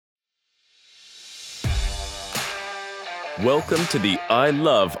Welcome to the I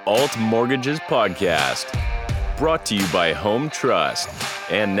Love Alt Mortgages podcast, brought to you by Home Trust.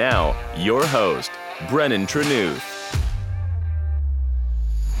 And now, your host, Brennan Trenuth.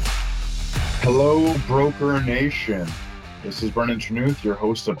 Hello, Broker Nation. This is Brennan Trenuth, your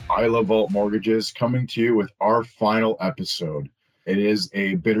host of I Love Alt Mortgages, coming to you with our final episode. It is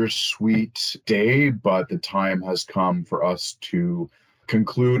a bittersweet day, but the time has come for us to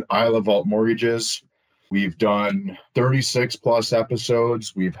conclude I Love Alt Mortgages. We've done 36 plus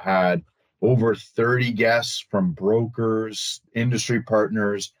episodes. We've had over 30 guests from brokers, industry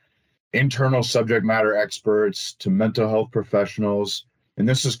partners, internal subject matter experts to mental health professionals, and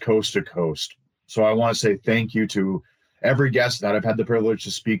this is coast to coast. So I want to say thank you to every guest that I've had the privilege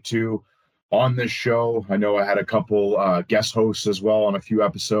to speak to on this show. I know I had a couple guest hosts as well on a few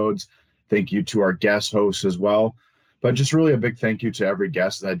episodes. Thank you to our guest hosts as well. But just really a big thank you to every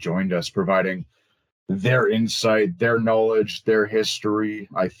guest that joined us, providing their insight, their knowledge, their history.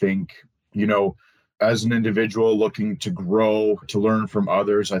 I think, as an individual looking to grow, to learn from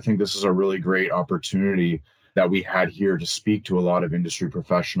others, I think this is a really great opportunity that we had here to speak to a lot of industry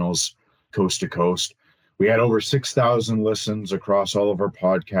professionals coast to coast. We had over 6,000 listens across all of our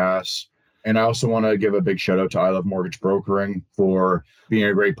podcasts. And I also want to give a big shout out to I Love Mortgage Brokering for being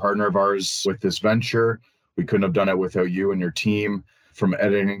a great partner of ours with this venture. We couldn't have done it without you and your team from an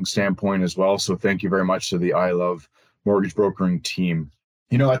editing standpoint as well. So thank you very much to the I Love Mortgage Brokering team.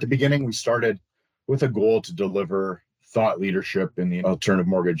 At the beginning, we started with a goal to deliver thought leadership in the alternative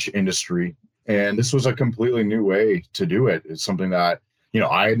mortgage industry. And this was a completely new way to do it. It's something that,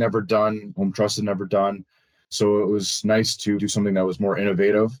 I had never done, Home Trust had never done. So it was nice to do something that was more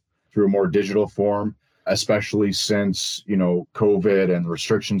innovative through a more digital form, especially since, COVID and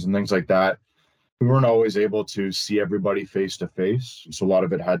restrictions and things like that. We weren't always able to see everybody face to face. So a lot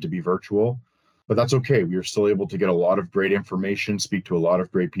of it had to be virtual, but that's okay. We were still able to get a lot of great information, speak to a lot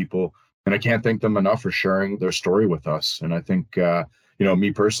of great people. And I can't thank them enough for sharing their story with us. And I think,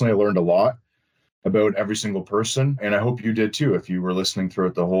 me personally, I learned a lot about every single person. And I hope you did too, if you were listening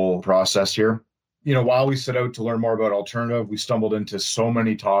throughout the whole process here. While we set out to learn more about alternative, we stumbled into so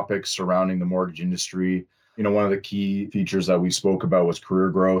many topics surrounding the mortgage industry. One of the key features that we spoke about was career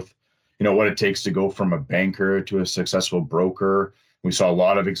growth. What it takes to go from a banker to a successful broker. We saw a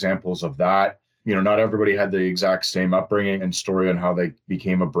lot of examples of that. Not everybody had the exact same upbringing and story on how they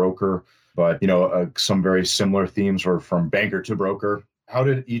became a broker, but, some very similar themes were from banker to broker. How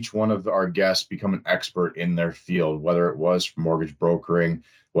did each one of our guests become an expert in their field, whether it was from mortgage brokering,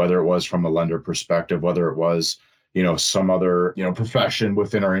 whether it was from a lender perspective, whether it was, some other, profession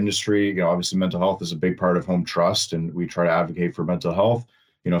within our industry. Obviously mental health is a big part of Home Trust, and we try to advocate for mental health.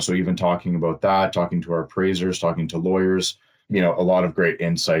 So even talking about that, talking to our appraisers, talking to lawyers, a lot of great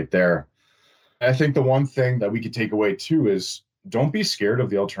insight there. I think the one thing that we could take away too is don't be scared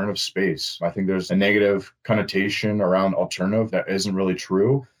of the alternative space. I think there's a negative connotation around alternative that isn't really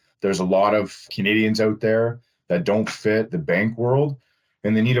true. There's a lot of Canadians out there that don't fit the bank world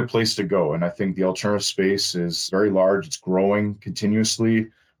and they need a place to go. And I think the alternative space is very large. It's growing continuously.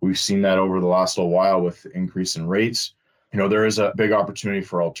 We've seen that over the last little while with the increase in rates. There is a big opportunity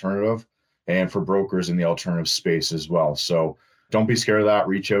for alternative and for brokers in the alternative space as well. So don't be scared of that.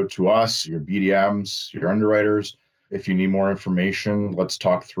 Reach out to us, your BDMs, your underwriters. If you need more information, let's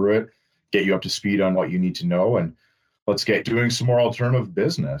talk through it, get you up to speed on what you need to know, and let's get doing some more alternative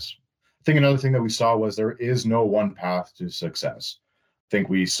business. I think another thing that we saw was there is no one path to success. I think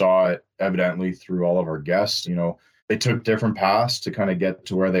we saw it evidently through all of our guests. They took different paths to kind of get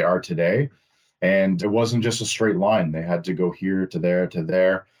to where they are today. And it wasn't just a straight line. They had to go here to there to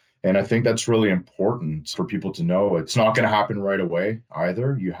there. And I think that's really important for people to know. It's not going to happen right away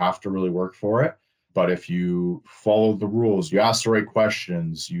either. You have to really work for it. But if you follow the rules, you ask the right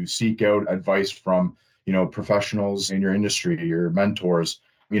questions, you seek out advice from, professionals in your industry, your mentors,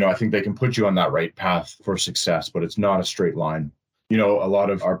 I think they can put you on that right path for success, but it's not a straight line. A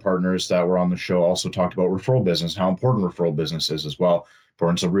lot of our partners that were on the show also talked about referral business, how important referral business is as well.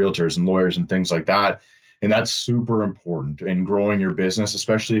 Importance of realtors and lawyers and things like that. And that's super important in growing your business,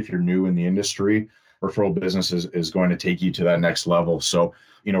 especially if you're new in the industry. Referral business is going to take you to that next level. So,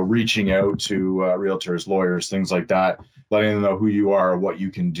 reaching out to realtors, lawyers, things like that, letting them know who you are, what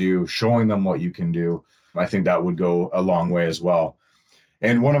you can do, showing them what you can do. I think that would go a long way as well.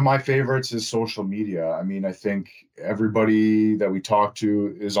 And one of my favorites is social media. I think everybody that we talk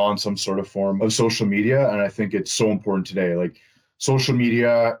to is on some sort of form of social media. And I think it's so important today. Like, social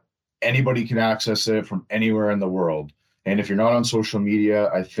media, anybody can access it from anywhere in the world. And if you're not on social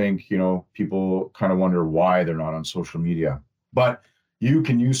media, I think, people kind of wonder why they're not on social media. But you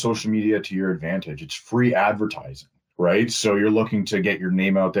can use social media to your advantage. It's free advertising. right? So you're looking to get your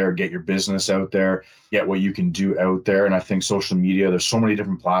name out there, get your business out there, get what you can do out there. And I think social media, there's so many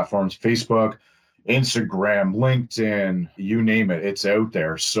different platforms, Facebook, Instagram, LinkedIn, you name it, it's out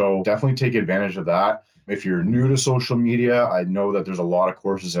there. So definitely take advantage of that. If you're new to social media, I know that there's a lot of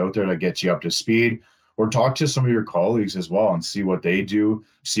courses out there that get you up to speed, or talk to some of your colleagues as well and see what they do,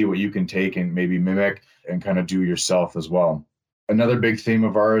 see what you can take and maybe mimic and kind of do yourself as well. Another big theme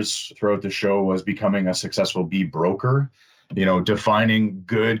of ours throughout the show was becoming a successful bee broker. Defining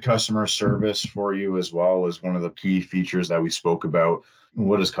good customer service for you as well is one of the key features that we spoke about.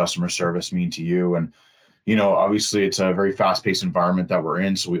 What does customer service mean to you? And, obviously it's a very fast-paced environment that we're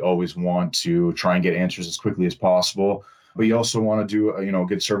in. So we always want to try and get answers as quickly as possible. But you also want to do,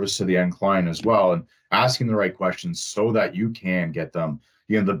 good service to the end client as well, and asking the right questions so that you can get them,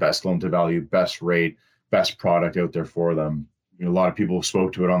 the best loan to value, best rate, best product out there for them. A lot of people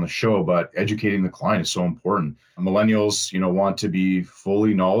spoke to it on the show, but educating the client is so important. Millennials, want to be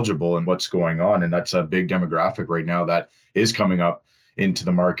fully knowledgeable in what's going on. And that's a big demographic right now that is coming up into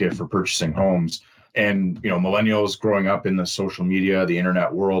the market for purchasing homes. And, millennials growing up in the social media, the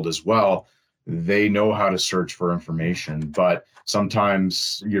internet world as well, they know how to search for information. But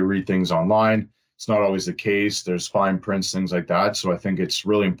sometimes you read things online. It's not always the case. There's fine prints, things like that. So I think it's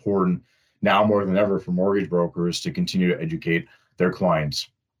really important now more than ever for mortgage brokers to continue to educate their clients.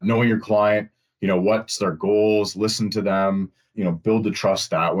 Knowing your client, what's their goals, listen to them, build the trust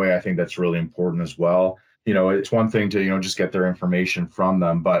that way. I think that's really important as well. It's one thing to, just get their information from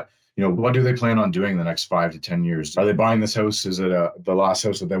them, but what do they plan on doing the next 5 to 10 years? Are they buying this house? Is it the last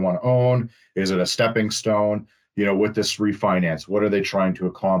house that they want to own? Is it a stepping stone? With this refinance, what are they trying to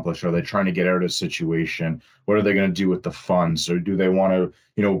accomplish? Are they trying to get out of a situation? What are they going to do with the funds? Or do they want to,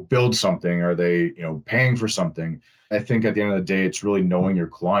 build something? Are they, paying for something? I think at the end of the day, it's really knowing your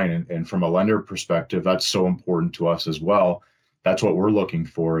client. And from a lender perspective, that's so important to us as well. That's what we're looking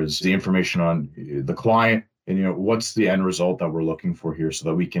for, is the information on the client and, what's the end result that we're looking for here, so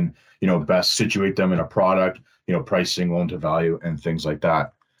that we can, best situate them in a product, pricing, loan to value, and things like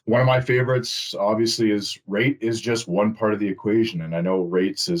that. One of my favorites, obviously, is rate is just one part of the equation. And I know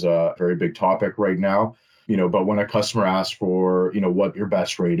rates is a very big topic right now, but when a customer asks for, what your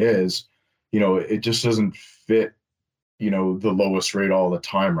best rate is, it just doesn't fit, the lowest rate all the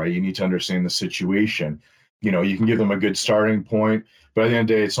time, right? You need to understand the situation. You can give them a good starting point, but at the end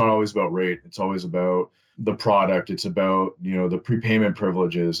of the day, it's not always about rate. It's always about the product. It's about, the prepayment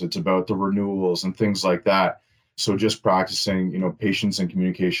privileges. It's about the renewals and things like that. So just practicing, patience and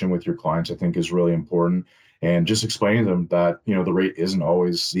communication with your clients, I think, is really important. And just explaining to them that, the rate isn't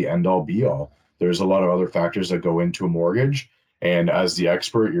always the end all be all. There's a lot of other factors that go into a mortgage. And as the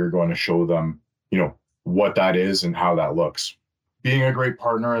expert, you're going to show them, what that is and how that looks. Being a great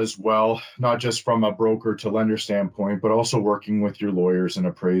partner as well, not just from a broker to lender standpoint, but also working with your lawyers and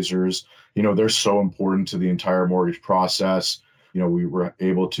appraisers. They're so important to the entire mortgage process. We were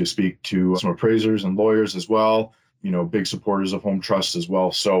able to speak to some appraisers and lawyers as well, big supporters of Home Trust as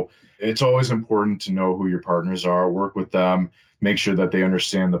well. So it's always important to know who your partners are, work with them, make sure that they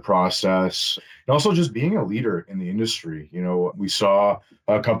understand the process, and also just being a leader in the industry. We saw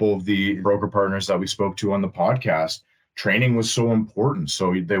a couple of the broker partners that we spoke to on the podcast. Training was so important.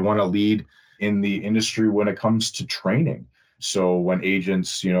 So they want to lead in the industry when it comes to training. So when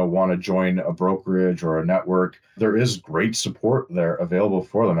agents, want to join a brokerage or a network, there is great support there available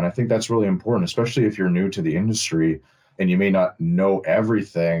for them. And I think that's really important, especially if you're new to the industry and you may not know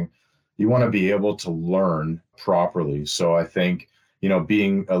everything. You want to be able to learn properly. So I think,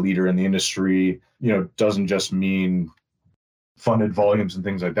 being a leader in the industry, doesn't just mean funded volumes and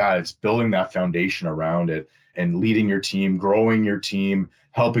things like that. It's building that foundation around it and leading your team, growing your team,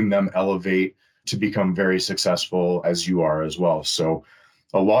 helping them elevate to become very successful as you are as well. So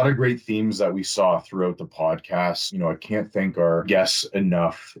a lot of great themes that we saw throughout the podcast. I can't thank our guests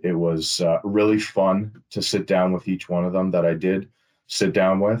enough. It was really fun to sit down with each one of them that I did sit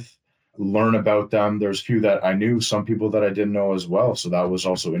down with, learn about them. There's a few that I knew, some people that I didn't know as well. So that was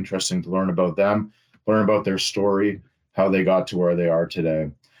also interesting to learn about them, learn about their story, how they got to where they are today.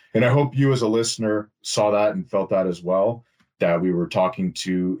 And I hope you as a listener saw that and felt that as well, that we were talking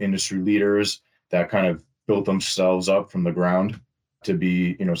to industry leaders that kind of built themselves up from the ground to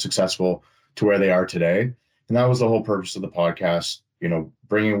be, successful to where they are today. And that was the whole purpose of the podcast,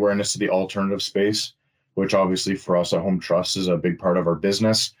 bringing awareness to the alternative space, which obviously for us at Home Trust is a big part of our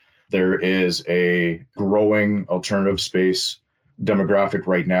business. There is a growing alternative space demographic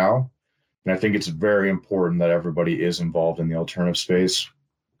right now. And I think it's very important that everybody is involved in the alternative space.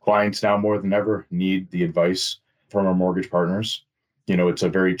 Clients now more than ever need the advice from our mortgage partners. It's a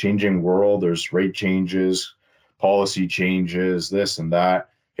very changing world. There's rate changes, policy changes, this and that.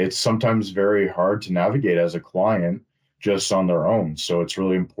 It's sometimes very hard to navigate as a client just on their own. So it's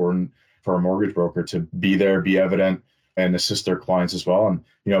really important for a mortgage broker to be there, be evident, and assist their clients as well. And,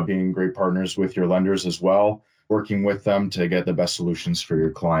 being great partners with your lenders as well, working with them to get the best solutions for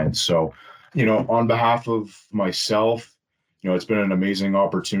your clients. So, on behalf of myself, it's been an amazing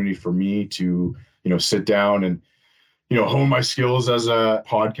opportunity for me to, sit down and, hone my skills as a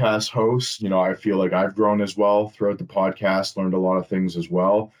podcast host. I feel like I've grown as well throughout the podcast, learned a lot of things as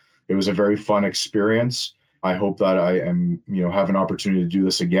well. It was a very fun experience. I hope that I am, have an opportunity to do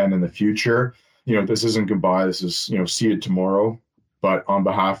this again in the future. This isn't goodbye. This is, see it tomorrow. But on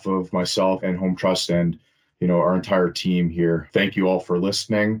behalf of myself and Home Trust and, our entire team here, thank you all for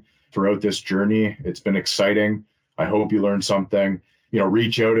listening throughout this journey. It's been exciting. I hope you learned something.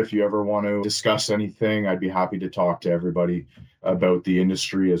 Reach out if you ever want to discuss anything. I'd be happy to talk to everybody about the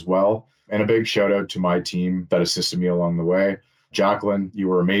industry as well. And a big shout out to my team that assisted me along the way. Jacqueline, you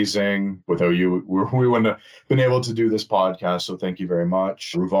were amazing. Without you, we wouldn't have been able to do this podcast. So thank you very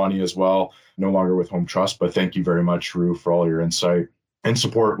much. Ruvani as well, no longer with Home Trust, but thank you very much, Ru, for all your insight and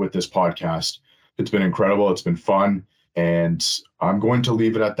support with this podcast. It's been incredible. It's been fun. And I'm going to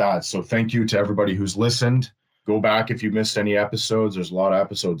leave it at that. So thank you to everybody who's listened. Go back if you missed any episodes. There's a lot of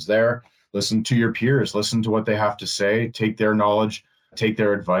episodes there. Listen to your peers. Listen to what they have to say. Take their knowledge, take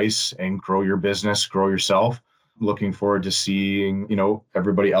their advice, and grow your business, grow yourself. Looking forward to seeing,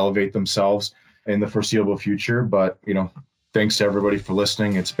 everybody elevate themselves in the foreseeable future. But, thanks to everybody for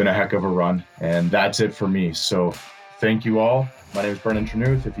listening. It's been a heck of a run. And that's it for me. So thank you all. My name is Brendan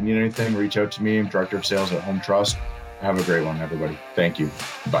Trenuth. If you need anything, reach out to me. I'm Director of Sales at Home Trust. Have a great one, everybody. Thank you.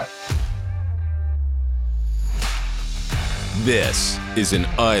 Bye. This is an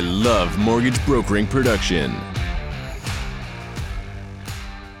I Love Mortgage Brokering production.